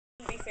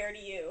Be fair to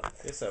you.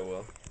 Yes, I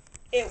will.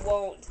 It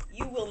won't.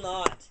 You will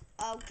not.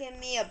 Oh, give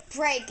me a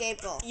break,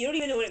 April. You don't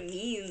even know what it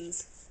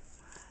means.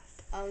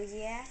 Oh,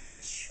 yeah?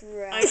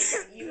 Try.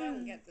 You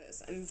won't get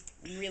this. I'm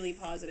really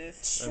positive.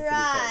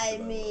 Try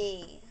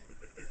me.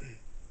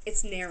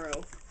 It's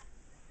narrow.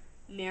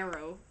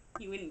 Narrow.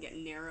 You wouldn't get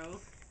narrow.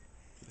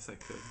 Yes, I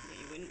could. No,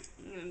 you wouldn't.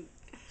 I'm gonna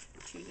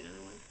choose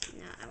another one.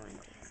 No, I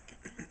wouldn't.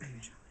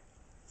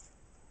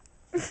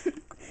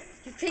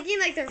 You're picking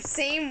like the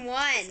same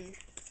one.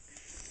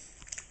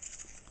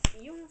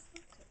 You almost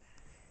looked at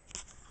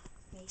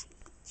Maybe.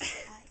 that.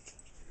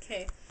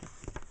 Okay.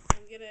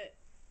 I'm gonna...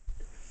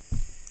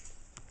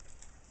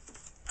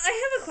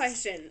 I have a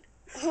question.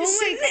 Oh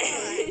my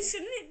god.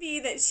 Shouldn't it be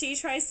that she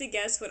tries to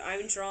guess what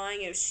I'm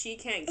drawing? If she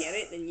can't get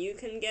it, then you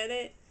can get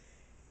it.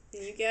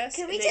 Then you guess.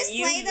 Can we and then just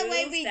you play the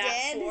way move we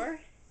that did? 4?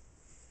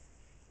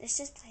 Let's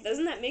just play.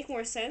 Doesn't that make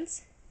more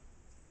sense?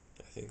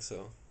 I think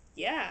so.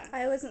 Yeah.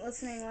 I wasn't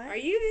listening. What? Are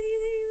you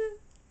videotaping?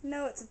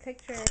 No, it's a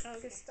picture. Okay.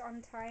 Just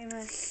on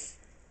timer.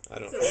 I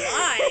don't It's a know.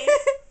 lie.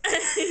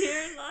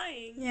 You're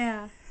lying.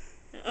 Yeah.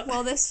 Oh.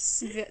 Well,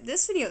 this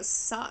video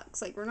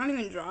sucks. Like, we're not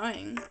even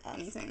drawing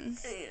anything.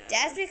 Yeah.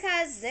 That's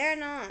because they're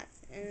not.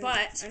 And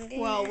But- I'm getting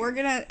Well, it. we're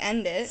gonna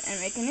end it and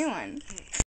make a new one.